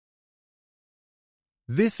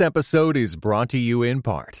This episode is brought to you in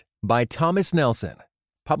part by Thomas Nelson,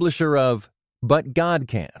 publisher of But God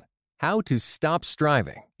Can: How to Stop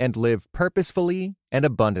Striving and Live Purposefully and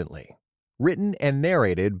Abundantly. Written and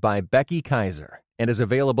narrated by Becky Kaiser and is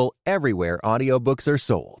available everywhere audiobooks are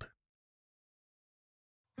sold.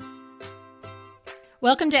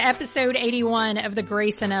 Welcome to episode 81 of the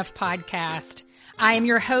Grace Enough podcast. I am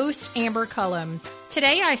your host, Amber Cullum.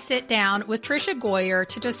 Today I sit down with Tricia Goyer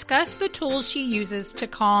to discuss the tools she uses to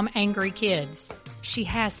calm angry kids. She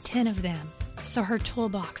has 10 of them, so her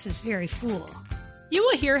toolbox is very full. You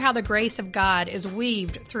will hear how the grace of God is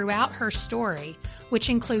weaved throughout her story, which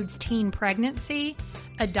includes teen pregnancy,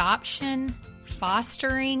 adoption,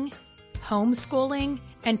 fostering, homeschooling,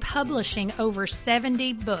 and publishing over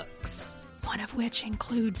 70 books, one of which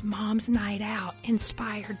includes Mom's Night Out,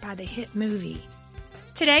 inspired by the hit movie.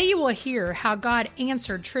 Today you will hear how God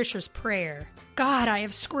answered Tricia's prayer. God, I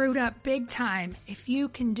have screwed up big time. If you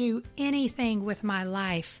can do anything with my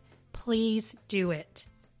life, please do it.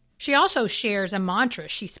 She also shares a mantra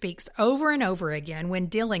she speaks over and over again when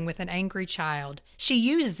dealing with an angry child. She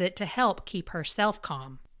uses it to help keep herself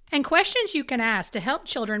calm. And questions you can ask to help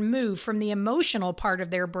children move from the emotional part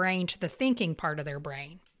of their brain to the thinking part of their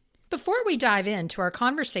brain. Before we dive into our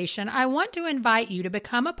conversation, I want to invite you to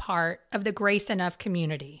become a part of the Grace Enough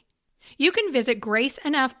community. You can visit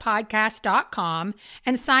graceenoughpodcast.com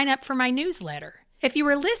and sign up for my newsletter. If you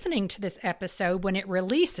are listening to this episode when it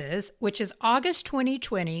releases, which is August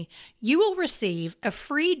 2020, you will receive a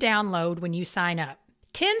free download when you sign up.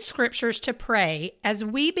 10 scriptures to pray as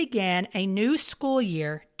we begin a new school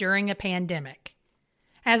year during a pandemic.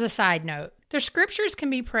 As a side note, the scriptures can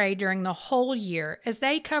be prayed during the whole year as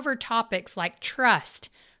they cover topics like trust,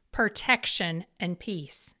 protection, and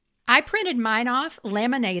peace. I printed mine off,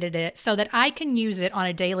 laminated it so that I can use it on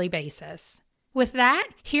a daily basis. With that,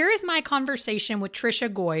 here is my conversation with Tricia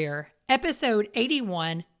Goyer, episode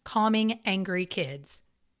 81, Calming Angry Kids.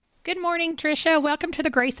 Good morning, Tricia. Welcome to the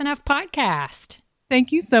Grace Enough podcast.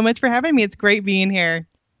 Thank you so much for having me. It's great being here.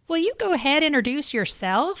 Will you go ahead and introduce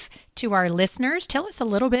yourself to our listeners? Tell us a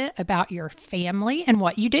little bit about your family and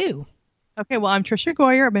what you do. Okay, well, I'm Tricia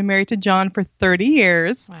Goyer. I've been married to John for 30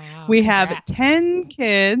 years. Wow, we congrats. have 10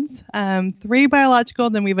 kids, 3 biological,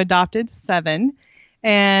 then we've adopted 7.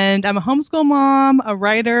 And I'm a homeschool mom, a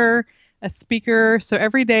writer, a speaker. So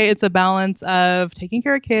every day it's a balance of taking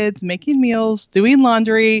care of kids, making meals, doing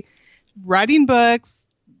laundry, writing books,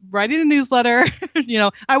 writing a newsletter.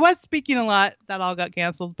 I was speaking a lot. That all got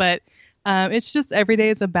canceled. But it's just every day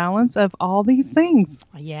it's a balance of all these things.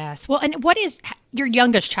 Yes. Well, and what is your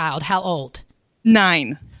youngest child? How old?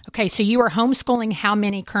 9. Okay, so you are homeschooling how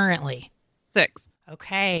many currently? 6.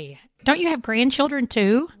 Okay. Don't you have grandchildren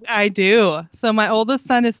too? I do. So my oldest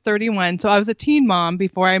son is 31. So I was a teen mom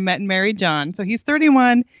before I met and married John. So he's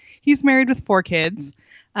 31. He's married with 4 kids.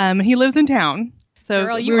 He lives in town. So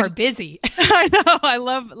girl, you are busy. I know. I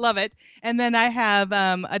love it. And then I have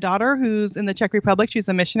a daughter who's in the Czech Republic. She's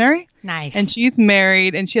a missionary. Nice. And she's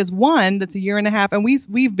married, and she has one that's a year and a half. And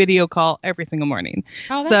we video call every single morning.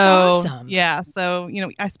 Oh, that's awesome. Yeah. So,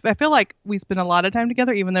 I feel like we spend a lot of time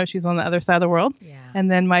together, even though she's on the other side of the world. Yeah. And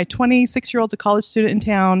then my 26-year-old's a college student in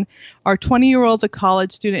town. Our 20-year-old's a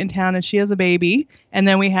college student in town, and she has a baby. And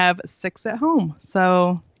then we have 6 at home.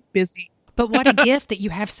 So busy. But what a gift that you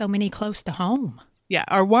have so many close to home. Yeah,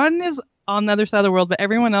 our one is on the other side of the world, but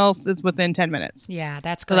everyone else is within 10 minutes. Yeah,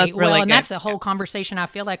 that's great. So that's really and good. that's a whole conversation I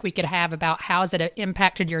feel like we could have about how has it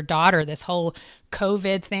impacted your daughter, this whole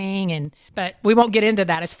COVID thing. But we won't get into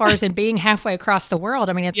that as far as in being halfway across the world.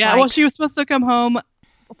 I mean, it's well, she was supposed to come home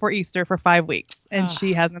for Easter for 5 weeks, and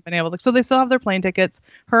she hasn't been able to. So they still have their plane tickets.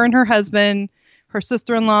 Her and her husband, her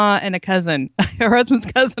sister-in-law, and a cousin. Her husband's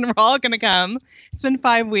cousin were all going to come. It's been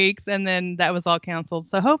 5 weeks, and then that was all canceled.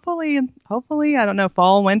 So hopefully, I don't know,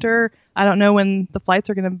 fall, winter, I don't know when the flights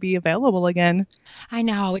are going to be available again. I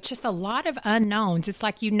know. It's just a lot of unknowns. It's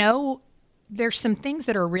like, there's some things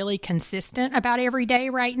that are really consistent about every day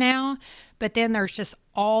right now, but then there's just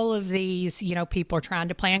all of these, people are trying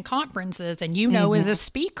to plan conferences, and as a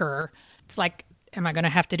speaker, it's like, am I going to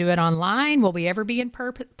have to do it online? Will we ever be in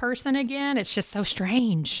person again? It's just so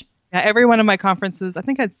strange. Yeah, every one of my conferences, I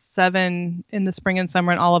think I had 7 in the spring and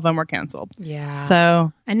summer, and all of them were canceled. Yeah.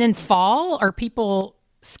 So, and then fall, are people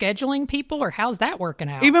scheduling people, or how's that working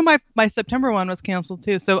out? Even my September one was canceled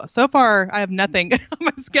too. So far I have nothing on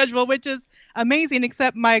my schedule, which is amazing,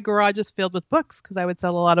 except my garage is filled with books because I would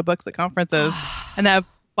sell a lot of books at conferences and have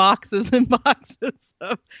boxes and boxes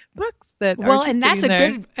of books that well, are and that's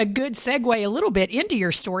there. a good segue a little bit into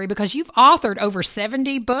your story, because you've authored over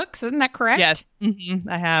 70 books. Isn't that correct? Yes,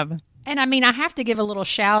 I have. And I mean, I have to give a little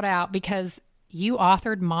shout out because you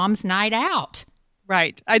authored Mom's Night Out.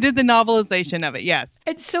 Right. I did the novelization of it, yes.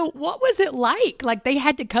 And so what was it like? Like they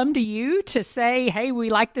had to come to you to say, hey, we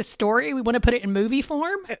like this story. We want to put it in movie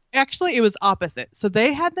form? Actually, it was opposite. So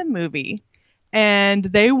they had the movie and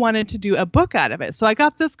they wanted to do a book out of it. So I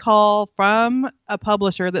got this call from a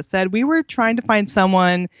publisher that said, we were trying to find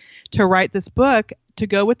someone to write this book to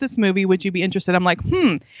go with this movie. Would you be interested? I'm like,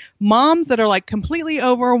 moms that are like completely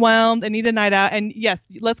overwhelmed and need a night out. And yes,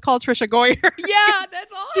 let's call Tricia Goyer. Yeah,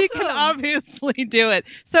 that's awesome. She can obviously do it.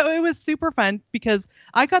 So it was super fun because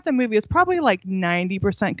I got the movie. It's probably like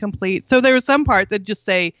 90% complete. So there were some parts that just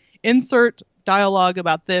say insert dialogue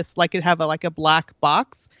about this, like it'd have a black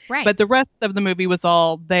box. Right. But the rest of the movie was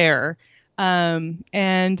all there.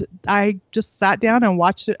 And I just sat down and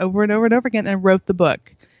watched it over and over and over again and wrote the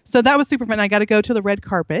book. So that was super fun. I got to go to the red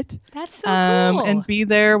carpet. That's so cool. And be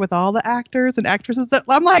there with all the actors and actresses.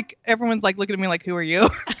 I'm like, everyone's like looking at me like, who are you?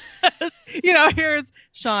 Here's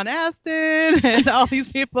Sean Astin and all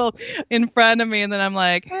these people in front of me. And then I'm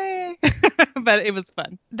like, hey, but it was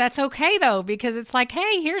fun. That's okay though, because it's like,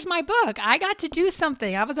 hey, here's my book. I got to do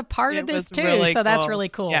something. I was a part of this too. Really so that's cool. really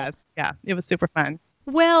cool. Yeah. It was super fun.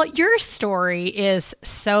 Well, your story is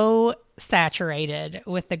so saturated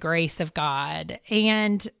with the grace of God.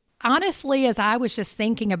 And honestly, as I was just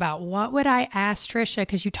thinking about what would I ask Tricia,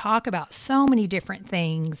 because you talk about so many different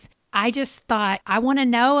things, I just thought, I want to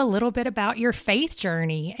know a little bit about your faith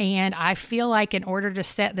journey. And I feel like in order to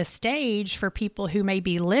set the stage for people who may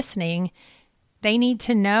be listening, they need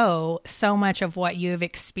to know so much of what you've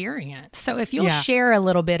experienced. So if you'll share a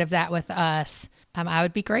little bit of that with us, I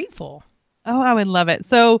would be grateful. Oh, I would love it.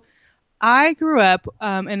 So I grew up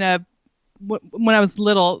when I was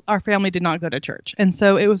little, our family did not go to church. And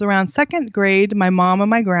so it was around second grade, my mom and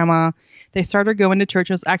my grandma, they started going to church.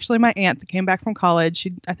 It was actually my aunt that came back from college.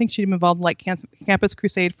 I think she'd been involved in like Campus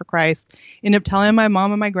Crusade for Christ. Ended up telling my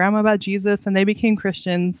mom and my grandma about Jesus, and they became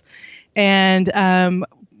Christians. And I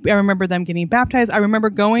remember them getting baptized. I remember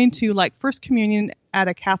going to like First Communion at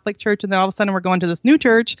a Catholic church, and then all of a sudden we're going to this new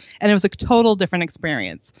church, and it was a total different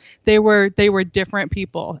experience. They were different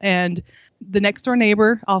people. And the next door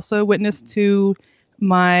neighbor also witnessed to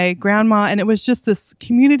my grandma, and it was just this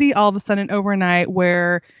community all of a sudden overnight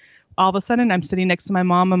where all of a sudden I'm sitting next to my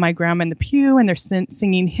mom and my grandma in the pew, and they're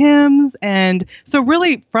singing hymns. And so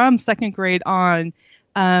really from second grade on,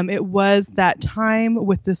 it was that time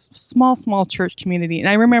with this small church community. And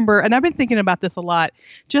I remember, and I've been thinking about this a lot,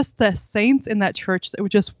 just the saints in that church that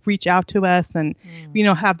would just reach out to us and,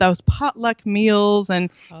 have those potluck meals and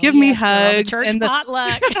give me hugs. The church and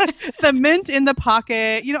potluck. The mint in the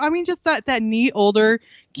pocket. Just that neat older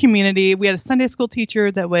community. We had a Sunday school teacher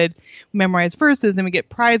that would memorize verses, and we get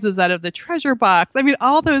prizes out of the treasure box.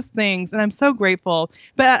 All those things. And I'm so grateful.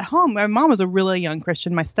 But at home, my mom was a really young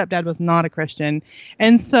Christian. My stepdad was not a Christian.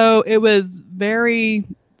 And so it was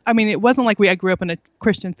it wasn't like I grew up in a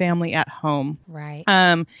Christian family at home. Right.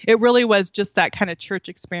 It really was just that kind of church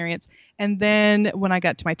experience. And then when I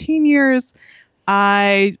got to my teen years,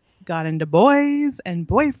 I got into boys and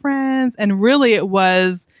boyfriends, and really it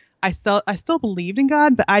was, I still believed in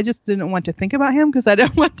God, but I just didn't want to think about him because I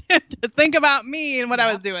didn't want him to think about me and what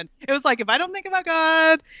I was doing. It was like, if I don't think about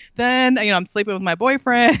God, then, I'm sleeping with my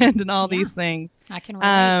boyfriend and all these things. I can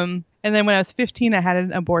relate. And then when I was 15, I had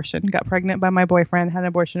an abortion, got pregnant by my boyfriend, had an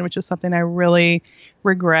abortion, which is something I really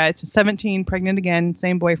regret. 17, pregnant again,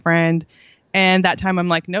 same boyfriend. And that time I'm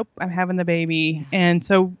like, nope, I'm having the baby. Yeah. And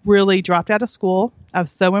so really dropped out of school. I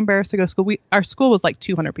was so embarrassed to go to school. Our school was like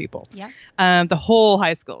 200 people, the whole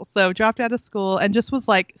high school. So dropped out of school and just was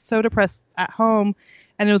like so depressed at home.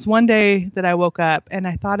 And it was one day that I woke up and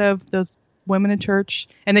I thought of those women in church,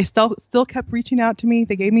 and they still kept reaching out to me.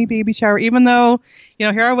 They gave me a baby shower, even though,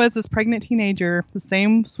 here I was, this pregnant teenager, the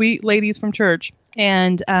same sweet ladies from church.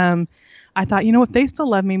 And I thought, if they still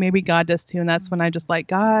love me, maybe God does too. And that's when I just like,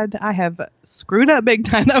 God, I have screwed up big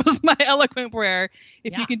time. That was my eloquent prayer.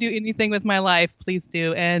 If you can do anything with my life, please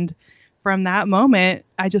do. And from that moment,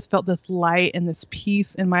 I just felt this light and this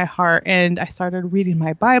peace in my heart. And I started reading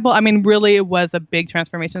my Bible. Really, it was a big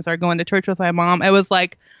transformation. I started going to church with my mom. I was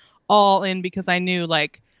like all in because I knew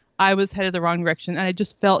like I was headed the wrong direction. And I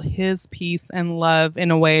just felt his peace and love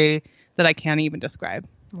in a way that I can't even describe.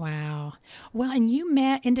 Wow. Well, and you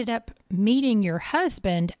ended up meeting your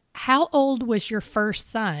husband. How old was your first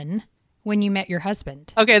son when you met your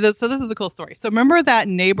husband? Okay, so this is a cool story. So remember that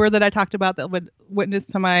neighbor that I talked about that would witness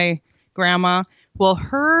to my grandma? Well,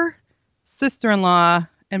 her sister-in-law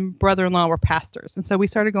and brother-in-law were pastors. And so we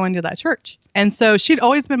started going to that church. And so she'd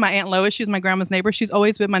always been my Aunt Lois. She's my grandma's neighbor. She's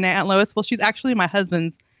always been my Aunt Lois. Well, she's actually my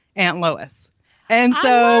husband's Aunt Lois. And so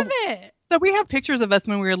I love it. So we have pictures of us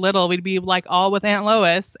when we were little. We'd be like all with Aunt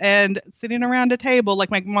Lois and sitting around a table, like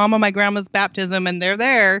my mom and my grandma's baptism, and they're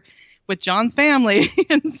there with John's family.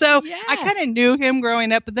 And so Yes. I kind of knew him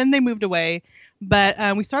growing up, but then they moved away.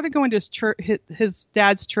 But we started going to his church, his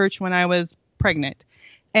dad's church, when I was pregnant.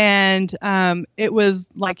 And it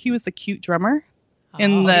was like he was a cute drummer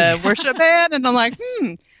in the worship band. And I'm like,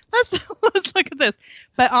 let's look at this.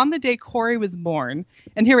 But on the day Corey was born,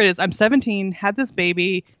 and here it is, I'm 17, had this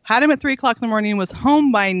baby, had him at 3 o'clock in the morning, was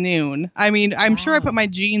home by noon. I mean, I'm sure I put my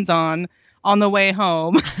jeans on the way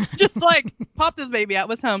home, just like popped this baby out,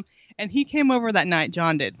 was home. And he came over that night,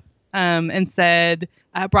 John did, and said,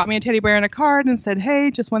 brought me a teddy bear and a card and said,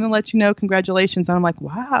 hey, just want to let you know, congratulations. And I'm like,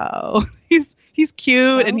 wow, he's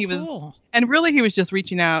cute. So and he cool. was, and really he was just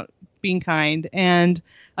reaching out, being kind. And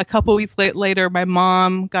a couple weeks later, my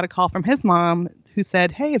mom got a call from his mom who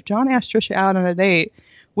said, hey, if John asked Tricia out on a date,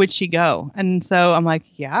 would she go? And so I'm like,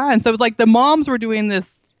 yeah. And so it was like the moms were doing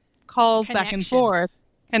this calls back and forth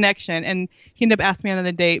connection. And he ended up asking me on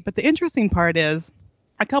a date. But the interesting part is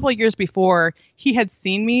a couple of years before, he had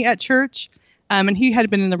seen me at church. And he had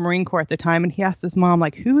been in the Marine Corps at the time. And he asked his mom,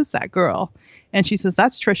 like, who is that girl? And she says,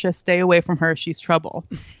 that's Tricia. Stay away from her. She's trouble.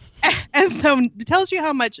 And so it tells you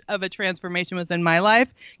how much of a transformation was in my life.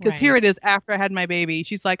 Because here it is after I had my baby.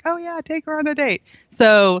 She's like, oh, yeah, take her on a date.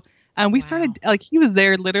 So we started, like, he was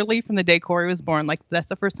there literally from the day Corey was born. Like, that's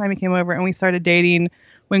the first time he came over. And we started dating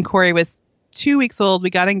when Corey was 2 weeks old. We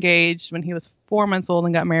got engaged when he was 4 months old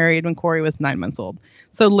and got married when Corey was 9 months old.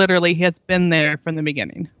 So literally he has been there from the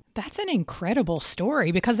beginning. That's an incredible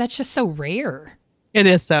story because that's just so rare. It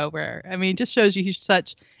is so rare. I mean, it just shows you he's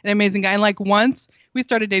such an amazing guy. And like once we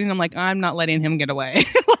started dating, I'm like, I'm not letting him get away.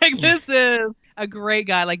 Like this is a great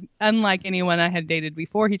guy. Like unlike anyone I had dated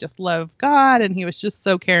before, he just loved God and he was just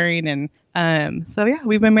so caring. And so yeah,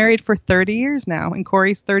 we've been married for 30 years now and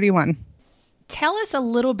Corey's 31. Tell us a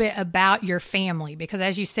little bit about your family because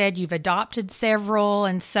as you said, you've adopted several.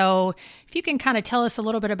 And so if you can kind of tell us a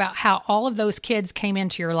little bit about how all of those kids came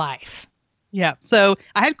into your life. Yeah. So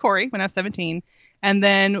I had Corey when I was 17. And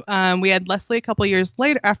then we had Leslie a couple years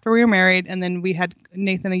later after we were married. And then we had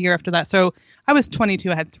Nathan a year after that. So I was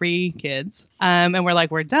 22. I had 3 kids. And we're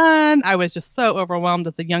like, we're done. I was just so overwhelmed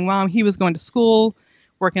as a young mom. He was going to school,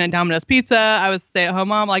 working at Domino's Pizza. I was a stay-at-home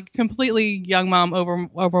mom, like completely young mom,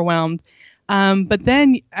 overwhelmed. But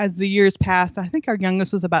then as the years passed, I think our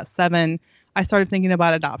youngest was about 7. I started thinking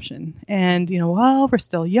about adoption and, well, we're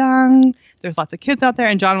still young. There's lots of kids out there.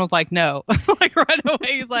 And John was like, no, like right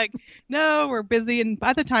away. He's like, no, we're busy. And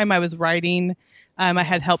by the time I was writing, I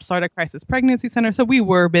had helped start a crisis pregnancy center. So we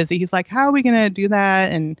were busy. He's like, how are we going to do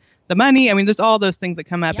that? And the money, I mean, there's all those things that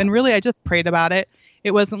come up. Yep. And really, I just prayed about it.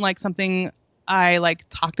 It wasn't like something I like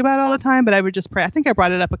talked about all the time, but I would just pray. I think I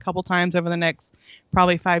brought it up a couple times over the next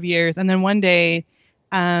probably 5 years. And then one day,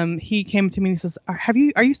 he came to me and he says,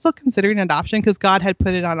 are you still considering adoption? Because God had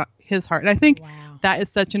put it on his heart. And I think that is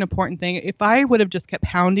such an important thing. If I would have just kept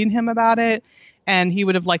hounding him about it and he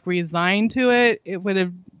would have like resigned to it, it would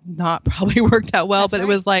have not probably worked out well. That's but right. It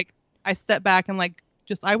was like, I stepped back and like,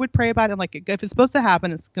 just, I would pray about it. Like, if it's supposed to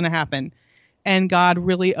happen, it's going to happen. And God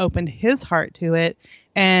really opened his heart to it.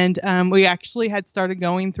 And we actually had started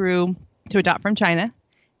going through to adopt from China.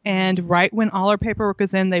 And right when all our paperwork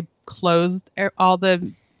was in, they closed all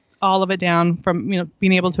of it down from,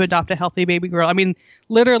 being able to adopt a healthy baby girl. I mean,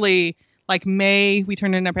 literally like May, we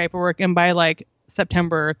turned in our paperwork and by like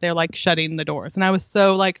September, they're like shutting the doors. And I was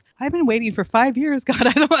so like, I've been waiting for 5 years. God,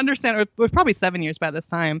 I don't understand. It was probably 7 years by this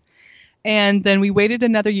time. And then we waited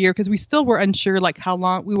another year because we still were unsure, like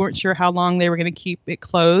we weren't sure how long they were going to keep it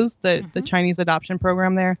closed, the Chinese adoption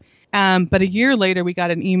program there. But a year later, we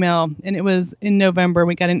got an email, and it was in November.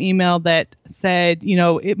 We got an email that said,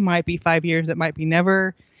 it might be 5 years. It might be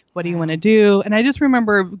never. What do you want to do? And I just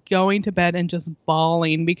remember going to bed and just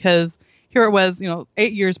bawling because here it was,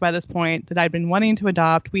 8 years by this point that I'd been wanting to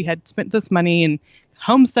adopt. We had spent this money in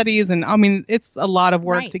home studies. And I mean, it's a lot of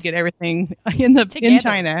work to get everything in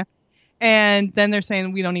China. And then they're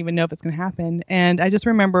saying, we don't even know if it's going to happen. And I just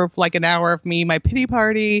remember like an hour of my pity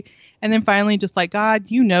party. And then finally just like, God,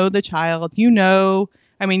 the child,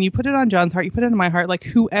 I mean, you put it on John's heart, you put it in my heart, like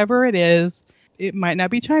whoever it is, it might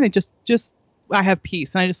not be China. Just I have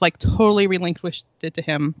peace. And I just like totally relinquished it to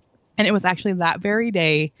him. And it was actually that very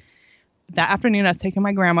day, that afternoon, I was taking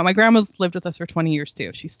my grandma. My grandma's lived with us for 20 years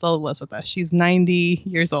too. She still lives with us. She's 90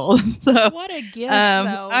 years old. So what a gift,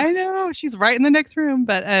 though. I know. She's right in the next room.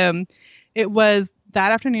 But it was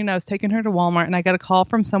that afternoon I was taking her to Walmart and I got a call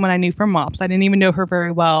from someone I knew from MOPS. I didn't even know her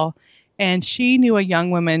very well. And she knew a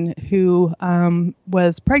young woman who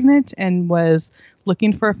was pregnant and was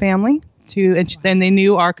looking for a family. then they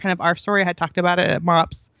knew our story. I had talked about it at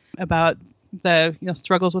MOPS about the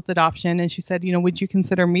struggles with adoption, and she said, would you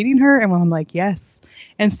consider meeting her? And I'm like, yes.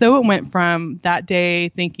 And so it went from that day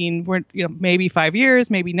thinking we're maybe 5 years,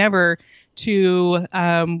 maybe never, to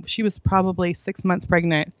she was probably 6 months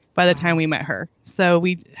pregnant by the time we met her. So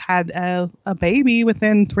we had a baby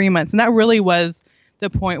within 3 months, and that really was the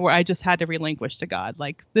point where I just had to relinquish to God.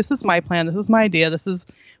 Like, this is my plan, this is my idea, this is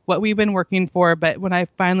what we've been working for. But when I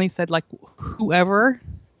finally said, like, whoever,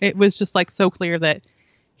 it was just like so clear that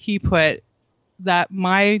he put that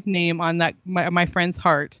my name on that my friend's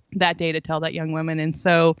heart that day to tell that young woman. And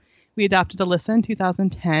so we adopted Alyssa in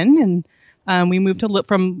 2010, and we moved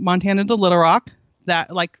from Montana to Little Rock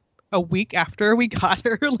that like a week after we got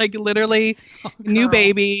her. Like, literally new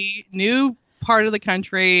baby, new part of the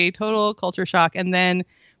country, total culture shock. And then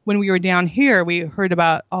when we were down here, we heard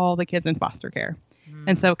about all the kids in foster care.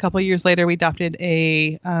 And so a couple of years later, we adopted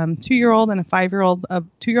a 2-year-old and a 5-year-old, a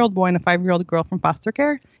 2-year-old boy and a 5-year-old girl from foster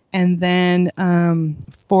care. And then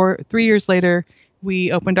 3 years later,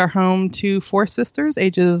 we opened our home to 4 sisters,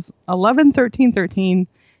 ages 11, 13,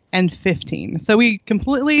 and 15. So we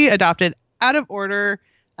completely adopted out of order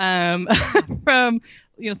from,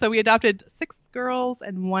 so we adopted 6 girls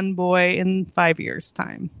and 1 boy in 5 years'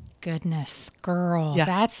 time. Goodness, girl. Yeah.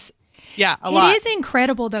 That's... Yeah, a lot. It is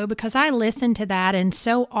incredible, though, because I listen to that, and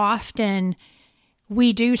so often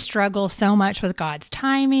we do struggle so much with God's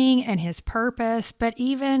timing and his purpose. But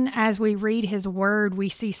even as we read his word, we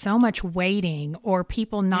see so much waiting or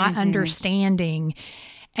people not understanding.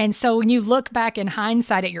 And so when you look back in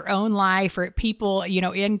hindsight at your own life or at people,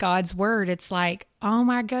 in God's word, it's like, oh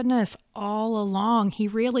my goodness, all along, he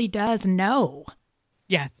really does know.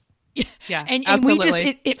 Yes. Yeah, and we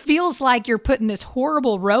just, it feels like you're putting this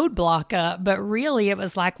horrible roadblock up, but really it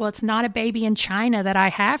was like, well, it's not a baby in China that I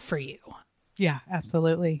have for you. Yeah,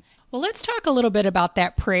 absolutely. Well, let's talk a little bit about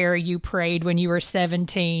that prayer you prayed when you were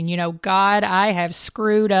 17. God, I have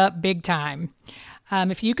screwed up big time.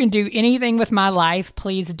 If you can do anything with my life,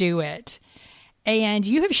 please do it. And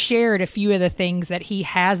you have shared a few of the things that he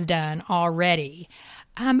has done already.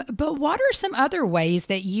 But what are some other ways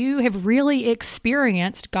that you have really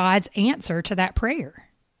experienced God's answer to that prayer?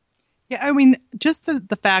 Yeah, I mean, just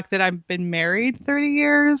the fact that I've been married 30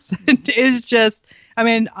 years is just,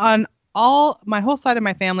 on my whole side of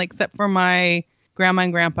my family, except for my grandma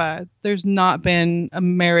and grandpa, there's not been a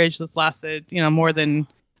marriage that's lasted, more than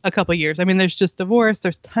a couple of years. There's just divorce.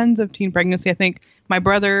 There's tons of teen pregnancy. I think my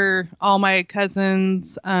brother, all my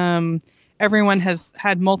cousins, everyone has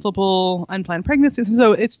had multiple unplanned pregnancies.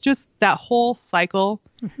 So it's just that whole cycle.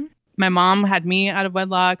 Mm-hmm. My mom had me out of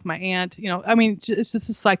wedlock. My aunt, it's just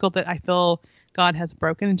a cycle that I feel God has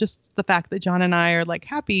broken. And just the fact that John and I are like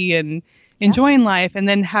happy and enjoying life, and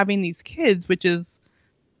then having these kids, which is,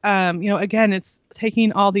 again, it's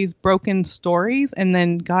taking all these broken stories and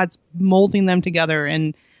then God's molding them together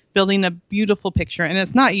and building a beautiful picture. And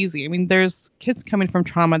it's not easy. There's kids coming from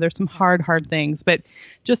trauma. There's some hard things, but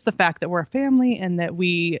just the fact that we're a family and that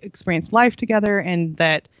we experience life together and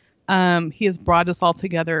that he has brought us all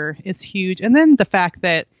together is huge. And then the fact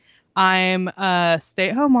that I'm a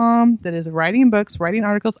stay-at-home mom that is writing books, writing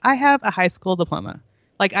articles. I have a high school diploma.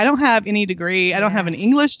 Like, I don't have any degree. I don't have an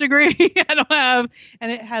English degree. And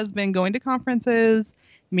it has been going to conferences,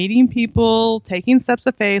 meeting people, taking steps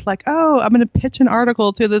of faith, like, oh, I'm going to pitch an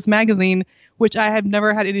article to this magazine, which I have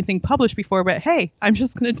never had anything published before, but hey, I'm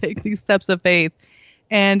just going to take these steps of faith.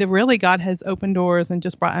 And really, God has opened doors and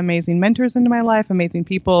just brought amazing mentors into my life, amazing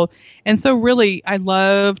people. And so really, I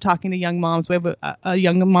love talking to young moms. We have a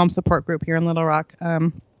young mom support group here in Little Rock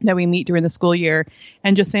that we meet during the school year,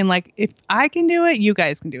 and just saying, like, if I can do it, you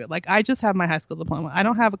guys can do it. Like, I just have my high school diploma. I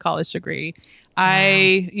don't have a college degree. Wow.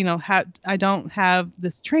 I don't have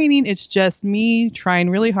this training. It's just me trying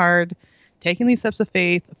really hard, taking these steps of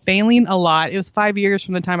faith, failing a lot. It was 5 years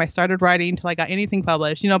from the time I started writing till I got anything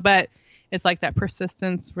published, but it's like that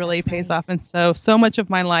persistence really pays off. And so much of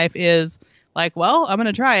my life is like, well, I'm going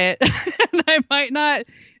to try it. And I might not,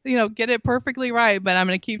 get it perfectly right, but I'm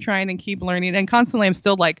going to keep trying and keep learning. And constantly I'm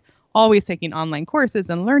still like always taking online courses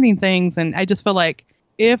and learning things. And I just feel like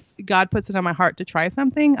if God puts it on my heart to try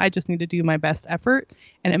something, I just need to do my best effort.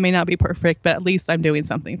 And it may not be perfect, but at least I'm doing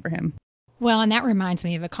something for him. Well, and that reminds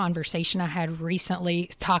me of a conversation I had recently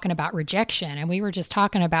talking about rejection. And we were just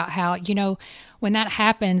talking about how, when that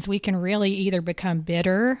happens, we can really either become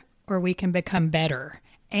bitter or we can become better.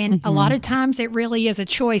 And a lot of times it really is a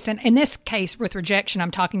choice. And in this case with rejection,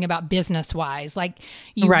 I'm talking about business-wise. Like,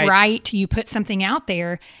 you write, you put something out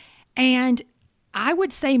there. And I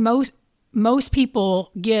would say most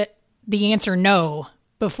people get the answer no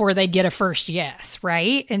before they get a first yes,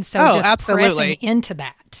 right? And so Oh, just absolutely. pressing into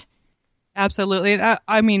that. Absolutely. And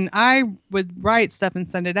I mean, I would write stuff and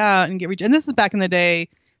send it out and get rejected. And this is back in the day.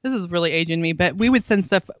 This is really aging me, but we would send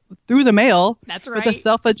stuff through the mail That's with a right.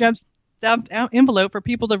 self-addressed envelope for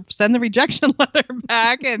people to send the rejection letter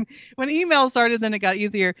back. And when email started, then it got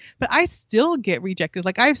easier. But I still get rejected.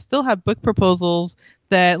 Like, I still have book proposals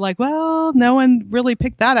that, like, well, no one really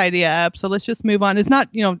picked that idea up, so let's just move on. It's not,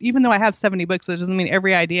 even though I have 70 books, it doesn't mean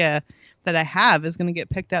every idea that I have is going to get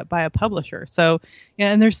picked up by a publisher. So,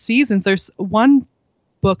 yeah, and there's seasons. There's one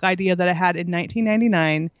book idea that I had in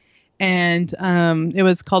 1999. And it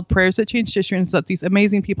was called Prayers That Changed History. And so these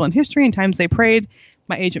amazing people in history and times they prayed.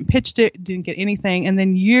 My agent pitched it, didn't get anything. And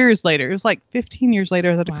then years later, it was like 15 years later,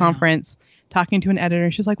 I was at a conference talking to an editor.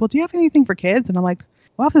 And she's like, well, do you have anything for kids? And I'm like,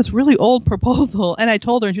 well, I have this really old proposal. And I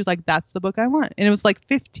told her, and she was like, that's the book I want. And it was like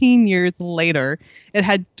 15 years later. It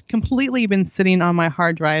had completely been sitting on my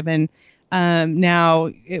hard drive. And now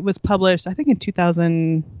it was published, I think in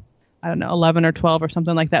 2000, I don't know, 11 or 12 or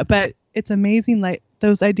something like that. But it's amazing, like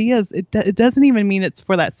those ideas, it doesn't even mean it's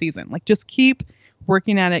for that season. Like, just keep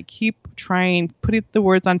working at it, keep trying, putting the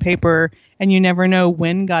words on paper, and you never know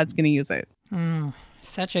when God's going to use it.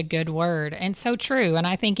 Such a good word, and so true. And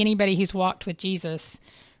I think anybody who's walked with Jesus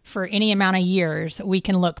for any amount of years, we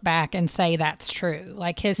can look back and say that's true.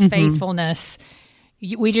 Like, his faithfulness,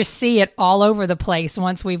 we just see it all over the place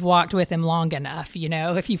once we've walked with him long enough.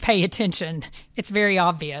 If you pay attention, it's very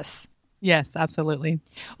obvious. Yes, absolutely.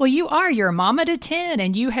 Well, you're a mama to 10,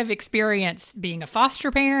 and you have experienced being a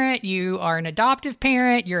foster parent. You are an adoptive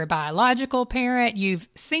parent. You're a biological parent. You've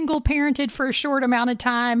single parented for a short amount of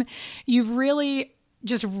time. You've really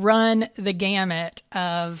just run the gamut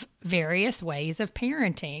of various ways of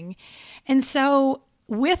parenting. And so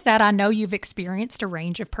with that, I know you've experienced a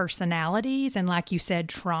range of personalities and, like you said,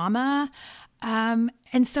 trauma.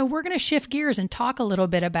 And so we're going to shift gears and talk a little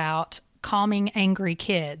bit about calming angry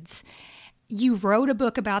kids. You wrote a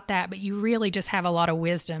book about that, but you really just have a lot of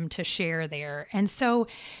wisdom to share there. And so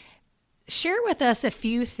share with us a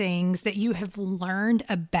few things that you have learned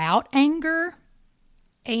about anger.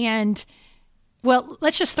 And, well,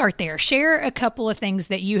 let's just start there. Share a couple of things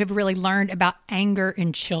that you have really learned about anger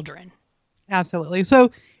in children. Absolutely.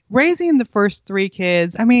 So raising the first three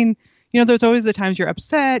kids, I mean, there's always the times you're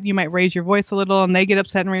upset. You might raise your voice a little and they get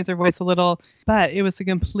upset and raise their voice a little. But it was a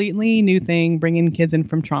completely new thing bringing kids in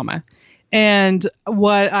from trauma. And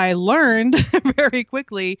what I learned very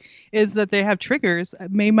quickly is that they have triggers. It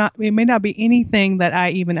may not be anything that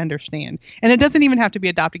I even understand. And it doesn't even have to be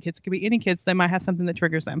adopted kids. It could be any kids that might have something that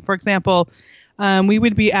triggers them. For example, we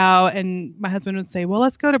would be out and my husband would say, well,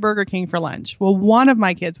 let's go to Burger King for lunch. Well, one of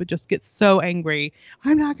my kids would just get so angry.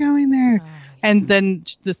 I'm not going there. And then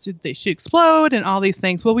they should explode and all these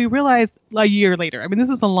things. Well, we realized a year later, I mean, this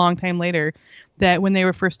is a long time later, that when they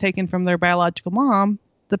were first taken from their biological mom,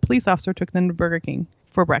 the police officer took them to Burger King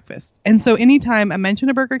for breakfast. And so anytime I mention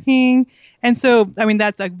a Burger King, and so, I mean,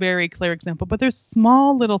 that's a very clear example, but there's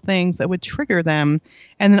small little things that would trigger them.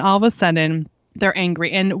 And then all of a sudden they're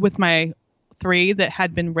angry. And with my three that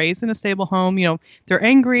had been raised in a stable home, they're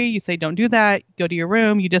angry. You say, don't do that. Go to your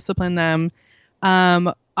room. You discipline them.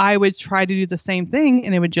 I would try to do the same thing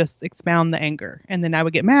and it would just expound the anger. And then I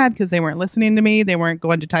would get mad because they weren't listening to me. They weren't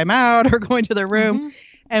going to timeout or going to their room.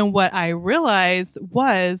 And what I realized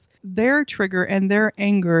was their trigger and their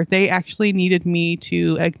anger, they actually needed me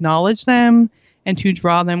to acknowledge them and to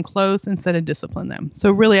draw them close instead of discipline them. So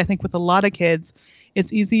really, I think with a lot of kids,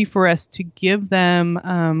 it's easy for us to give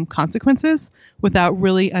them consequences without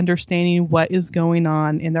really understanding what is going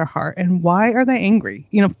on in their heart and why are they angry.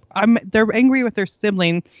 They're angry with their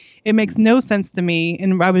sibling. It makes no sense to me.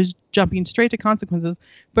 And I was jumping straight to consequences.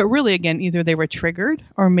 But really, again, either they were triggered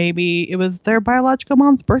or maybe it was their biological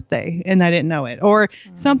mom's birthday and I didn't know it. Or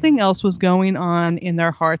something else was going on in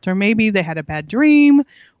their hearts. Or maybe they had a bad dream.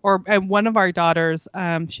 Or one of our daughters,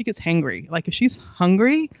 she gets hangry. Like if she's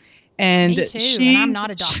hungry, and me too, and I'm not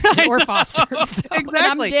adopted or fostered. So, exactly. And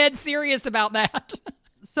I'm dead serious about that.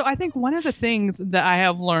 So I think one of the things that I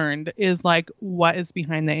have learned is like what is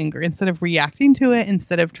behind the anger instead of reacting to it,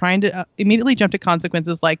 instead of trying to immediately jump to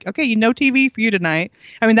consequences like, okay, no TV for you tonight.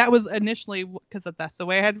 I mean, that was initially because that's the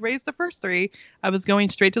way I had raised the first three. I was going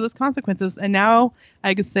straight to those consequences. And now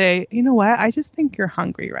I could say, you know what? I just think you're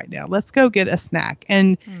hungry right now. Let's go get a snack.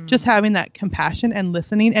 And just having that compassion and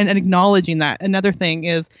listening and acknowledging that. Another thing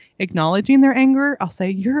is acknowledging their anger. I'll say,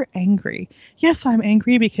 you're angry. Yes, I'm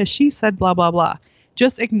angry because she said blah, blah, blah.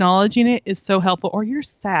 Just acknowledging it is so helpful. Or you're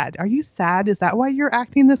sad. Are you sad? Is that why you're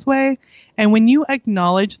acting this way? And when you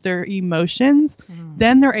acknowledge their emotions,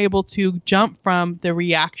 then they're able to jump from the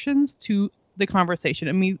reactions to the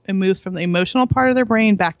conversation. It moves from the emotional part of their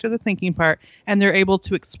brain back to the thinking part, and they're able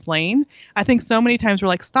to explain. I think so many times we're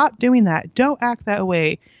like, stop doing that. Don't act that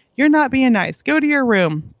way. You're not being nice. Go to your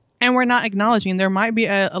room. And we're not acknowledging there might be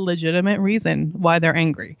a legitimate reason why they're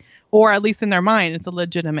angry, or at least in their mind, it's a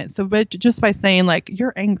legitimate. So, but just by saying like,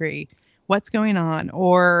 you're angry, what's going on?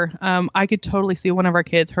 Or I could totally see one of our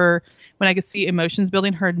kids, when I could see emotions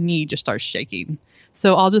building, her knee just starts shaking.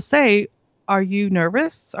 So I'll just say, are you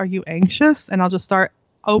nervous? Are you anxious? And I'll just start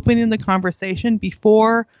opening the conversation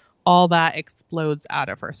before all that explodes out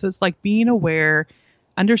of her. So it's like being aware,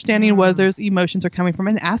 understanding where those emotions are coming from,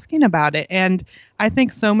 and asking about it. And I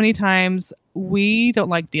think so many times we don't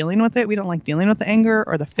like dealing with it. We don't like dealing with the anger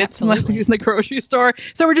or the fits in the grocery store.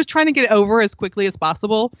 So we're just trying to get it over as quickly as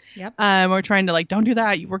possible. Yep. We're trying to like, don't do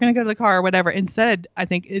that. We're going to go to the car or whatever. Instead, I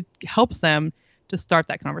think it helps them to start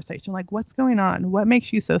that conversation. Like, what's going on? What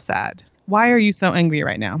makes you so sad? Why are you so angry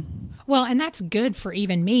right now? Well, and that's good for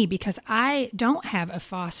even me, because I don't have a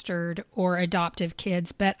fostered or adoptive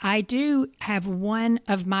kids, but I do have one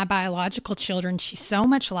of my biological children. She's so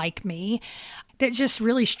much like me that just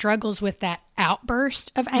really struggles with that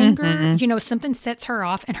outburst of anger. Mm-hmm. You know, something sets her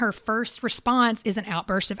off and her first response is an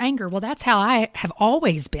outburst of anger. Well, that's how I have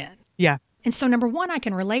always been. Yeah. And so number one, I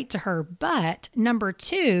can relate to her. But number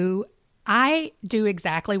two, I do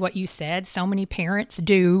exactly what you said. So many parents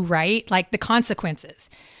do, right? Like the consequences.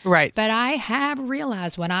 Right. But I have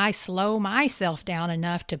realized when I slow myself down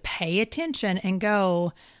enough to pay attention and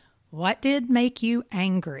go, what did make you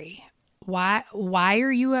angry? Why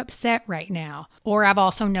are you upset right now? Or I've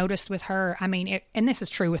also noticed with her, I mean, and this is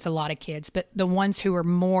true with a lot of kids, but the ones who are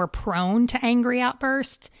more prone to angry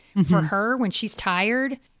outbursts, for her, when she's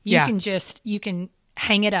tired, you can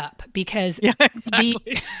hang it up because exactly.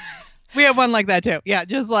 We have one like that too. Yeah,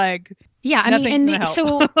 just like I mean,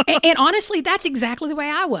 and honestly, that's exactly the way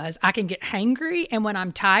I was. I can get hangry, and when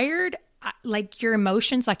I'm tired, like your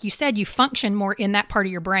emotions, like you said, you function more in that part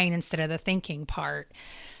of your brain instead of the thinking part.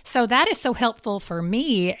 So that is so helpful for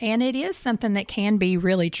me, and it is something that can be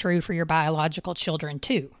really true for your biological children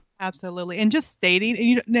too. Absolutely. And just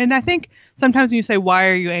stating, and I think sometimes when you say, why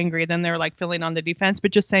are you angry? Then they're like filling on the defense,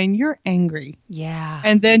 but just saying you're angry. Yeah.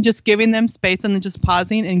 And then just giving them space, and then just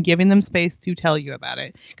pausing and giving them space to tell you about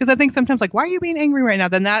it. Because I think sometimes like, why are you being angry right now?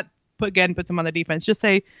 Then that puts them on the defense. Just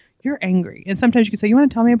say, you're angry. And sometimes you can say, you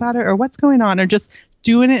want to tell me about it, or what's going on? Or just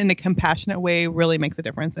doing it in a compassionate way really makes a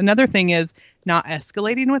difference. Another thing is not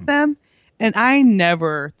escalating with them. And I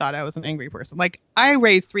never thought I was an angry person. Like, I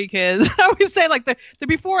raised 3 kids. I always say, like, the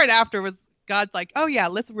before and after was God's like, oh, yeah,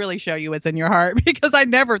 let's really show you what's in your heart, because I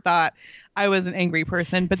never thought I was an angry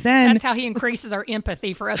person. But then that's how he increases our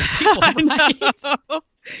empathy for other people. Right?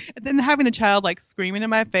 And then having a child like screaming in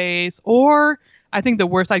my face, or I think the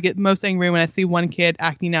worst, I get most angry when I see one kid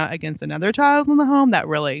acting out against another child in the home.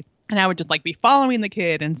 And I would just like be following the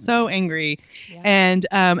kid and so angry. Yeah.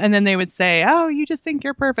 And then they would say, oh, you just think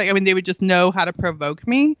you're perfect. I mean, they would just know how to provoke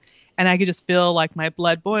me. And I could just feel like my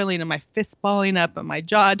blood boiling and my fist balling up and my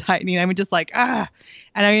jaw tightening. I mean, just like,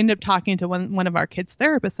 And I ended up talking to one of our kids'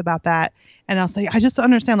 therapists about that. And I'll say, I just don't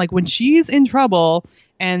understand, like when she's in trouble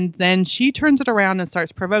and then she turns it around and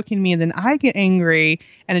starts provoking me, and then I get angry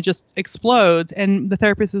and it just explodes. And the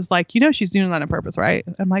therapist is like, she's doing that on purpose, right?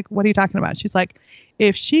 I'm like, what are you talking about? She's like,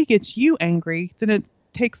 if she gets you angry, then it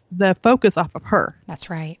takes the focus off of her. That's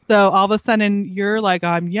right. So all of a sudden you're like,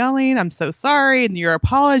 I'm yelling, I'm so sorry, and you're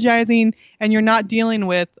apologizing, and you're not dealing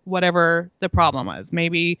with whatever the problem was.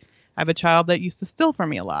 Maybe I have a child that used to steal from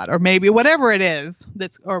me a lot, or maybe whatever it is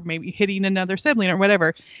or maybe hitting another sibling or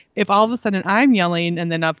whatever. If all of a sudden I'm yelling,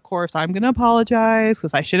 and then of course I'm going to apologize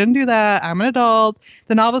because I shouldn't do that, I'm an adult,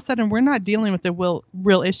 then all of a sudden we're not dealing with the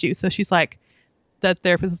real issue. So she's like, the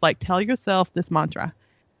therapist is like, tell yourself this mantra.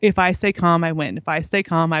 If I stay calm, I win. If I stay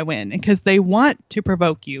calm, I win. Because they want to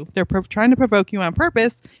provoke you. They're trying to provoke you on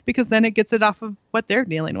purpose, because then it gets it off of what they're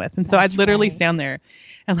dealing with. And so I'd literally stand there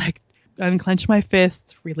and like unclench my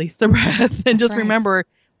fist, release the breath, and just remember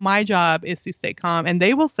my job is to stay calm. And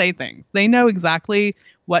they will say things. They know exactly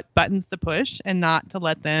what buttons to push and not to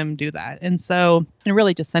let them do that. And so, and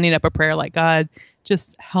really just sending up a prayer like, God,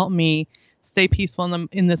 just help me stay peaceful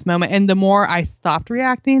in this moment. And the more I stopped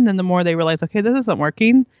reacting, then the more they realized, okay, this isn't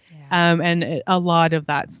working. And a lot of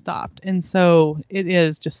that stopped. And so it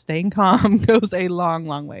is just staying calm goes a long,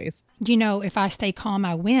 long ways. If I stay calm,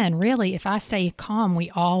 I win. Really, if I stay calm, we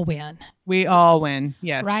all win. We all win.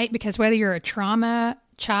 Yes. Right? Because whether you're a trauma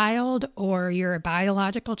child or you're a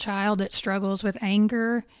biological child that struggles with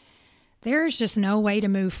anger, there's just no way to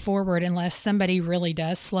move forward unless somebody really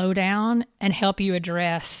does slow down and help you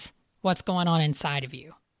address what's going on inside of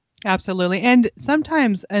you. Absolutely. And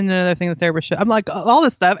sometimes another thing the therapist should, I'm like, all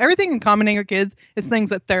this stuff, everything in Common Anger Kids is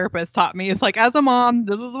things that therapists taught me. It's like, as a mom,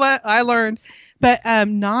 this is what I learned. But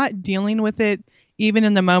not dealing with it even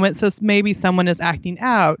in the moment. So maybe someone is acting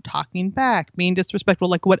out, talking back, being disrespectful,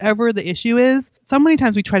 like whatever the issue is. So many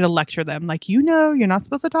times we try to lecture them, like, you're not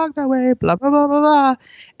supposed to talk that way, blah, blah, blah, blah, blah.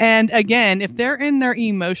 And again, if they're in their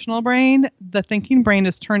emotional brain, the thinking brain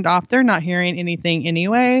is turned off. They're not hearing anything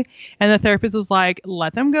anyway. And the therapist is like,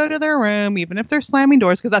 let them go to their room, even if they're slamming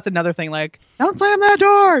doors, because that's another thing, like, don't slam that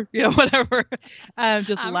door, whatever.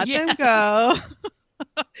 Just let them go.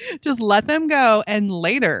 Just let them go. And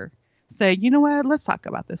later say, you know what, let's talk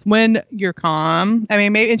about this when you're calm. I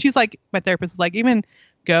mean, maybe, and she's like, my therapist is like, even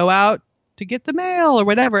go out to get the mail or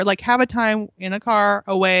whatever, like have a time in a car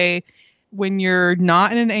away when you're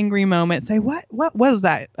not in an angry moment. Say, what was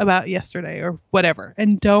that about yesterday or whatever,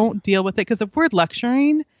 and don't deal with it. Because if we're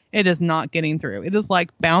lecturing, it is not getting through. It is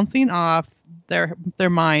like bouncing off their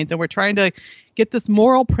minds, and we're trying to get this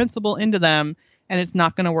moral principle into them, and it's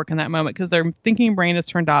not going to work in that moment because their thinking brain is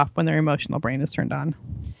turned off when their emotional brain is turned on.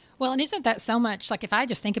 Well, and isn't that so much like if I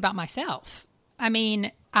just think about myself? I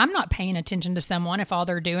mean, I'm not paying attention to someone if all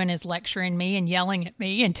they're doing is lecturing me and yelling at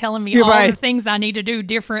me and telling me all the things I need to do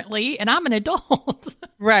differently, and I'm an adult.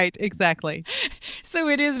 Right, exactly. So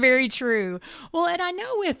it is very true. Well, and I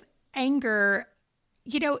know with anger,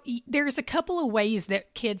 there's a couple of ways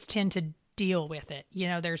that kids tend to deal with it.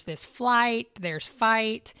 There's this flight, there's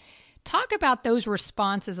fight. Talk about those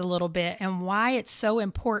responses a little bit and why it's so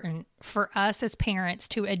important for us as parents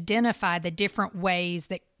to identify the different ways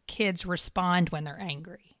that kids respond when they're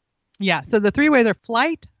angry. Yeah. So the 3 ways are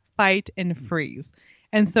flight, fight, and freeze.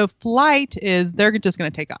 And so flight is they're just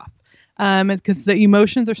going to take off because the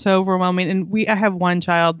emotions are so overwhelming. And I have one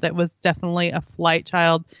child that was definitely a flight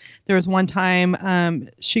child. There was one time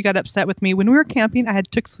she got upset with me when we were camping. I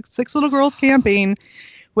had took 6 little girls camping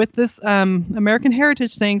with this American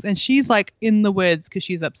Heritage things, and she's like in the woods because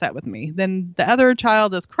she's upset with me. Then the other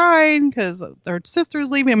child is crying because her sister's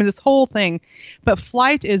leaving. I mean, this whole thing. But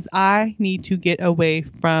flight is I need to get away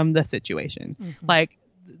from the situation. Mm-hmm. Like,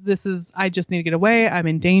 I just need to get away. I'm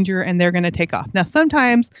in danger, and they're going to take off. Now,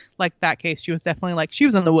 sometimes, like that case, she was definitely like, she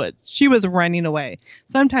was in the woods. She was running away.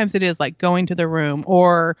 Sometimes it is like going to the room,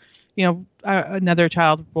 or another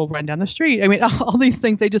child will run down the street. I mean, all these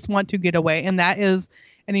things, they just want to get away, and that is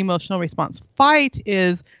an emotional response. Fight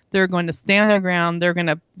is they're going to stand their ground. They're going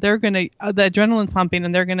to the adrenaline's pumping,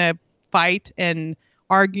 and they're going to fight and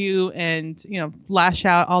argue and lash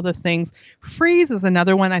out, all those things. Freeze is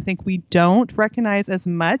another one I think we don't recognize as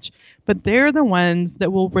much, but they're the ones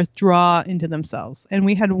that will withdraw into themselves. And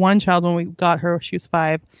we had one child when we got her, she was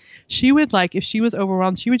 5. She would, like, if she was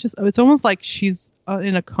overwhelmed, she would just, it's almost like she's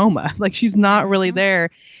in a coma, like she's not really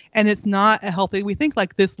there. And it's not a healthy, we think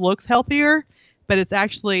like this looks healthier, but it's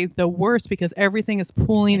actually the worst because everything is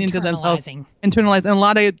pulling into themselves. Internalized. And a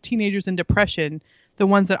lot of teenagers in depression, the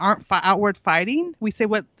ones that aren't outward fighting, we say,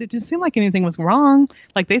 what, it didn't seem like anything was wrong.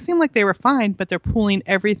 Like they seem like they were fine, but they're pulling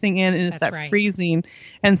everything in, and it's that right. Freezing.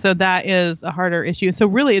 And so that is a harder issue. So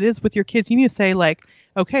really it is with your kids. You need to say like,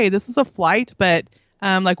 okay, this is a flight, but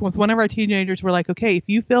like with one of our teenagers, we're like, okay, if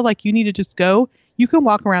you feel like you need to just go, you can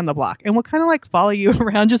walk around the block, and we'll kind of like follow you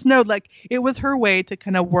around. Just know, like, it was her way to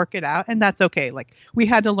kind of work it out, and that's okay. Like, we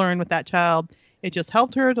had to learn with that child. It just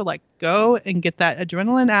helped her to like go and get that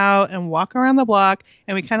adrenaline out and walk around the block.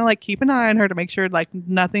 And we kind of like keep an eye on her to make sure like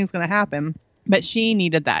nothing's going to happen. But she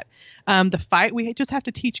needed that. The fight, we just have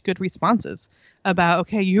to teach good responses about,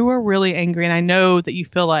 okay, you were really angry, and I know that you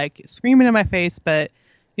feel like screaming in my face, but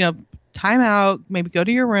time out, maybe go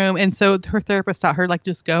to your room. And so her therapist taught her like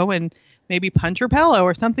just go and maybe punch her pillow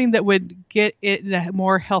or something that would get it in a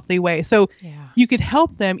more healthy way. So you could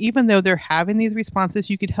help them, even though they're having these responses,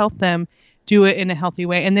 you could help them do it in a healthy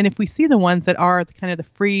way. And then if we see the ones that are kind of the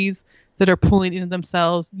freeze, that are pulling into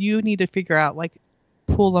themselves, you need to figure out, like,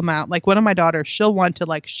 pull them out. Like one of my daughters, she'll want to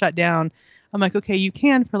like shut down. I'm like, okay, you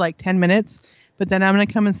can for like 10 minutes, but then I'm going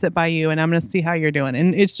to come and sit by you and I'm going to see how you're doing.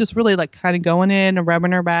 And it's just really like kind of going in and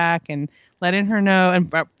rubbing her back and letting her know.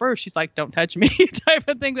 And at first she's like, don't touch me type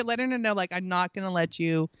of thing, but letting her know, like, I'm not going to let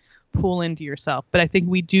you pull into yourself. But I think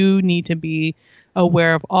we do need to be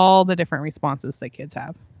aware of all the different responses that kids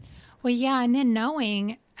have. Well, yeah. And then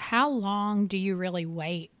knowing how long do you really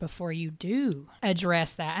wait before you do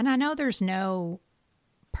address that? And I know there's no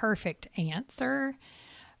perfect answer,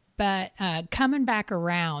 but coming back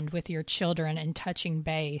around with your children and touching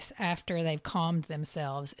base after they've calmed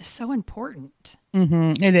themselves is so important.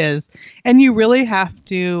 Mm-hmm, it is. And you really have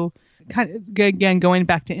to kind of, again, going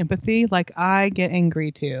back to empathy, like I get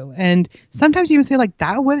angry too. And sometimes you even say like,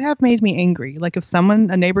 that would have made me angry. Like if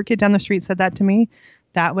a neighbor kid down the street said that to me,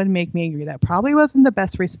 that would make me angry. That probably wasn't the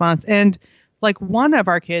best response. And like one of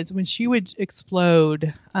our kids, when she would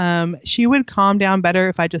explode, she would calm down better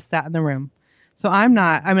if I just sat in the room. So I'm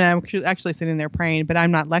actually sitting there praying, but I'm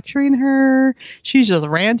not lecturing her. She's just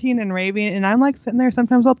ranting and raving. And I'm like sitting there.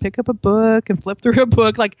 Sometimes I'll pick up a book and flip through a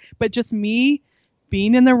book, but just me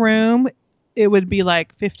being in the room, it would be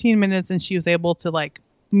like 15 minutes. And she was able to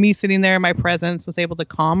me sitting there, my presence was able to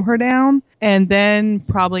calm her down. And then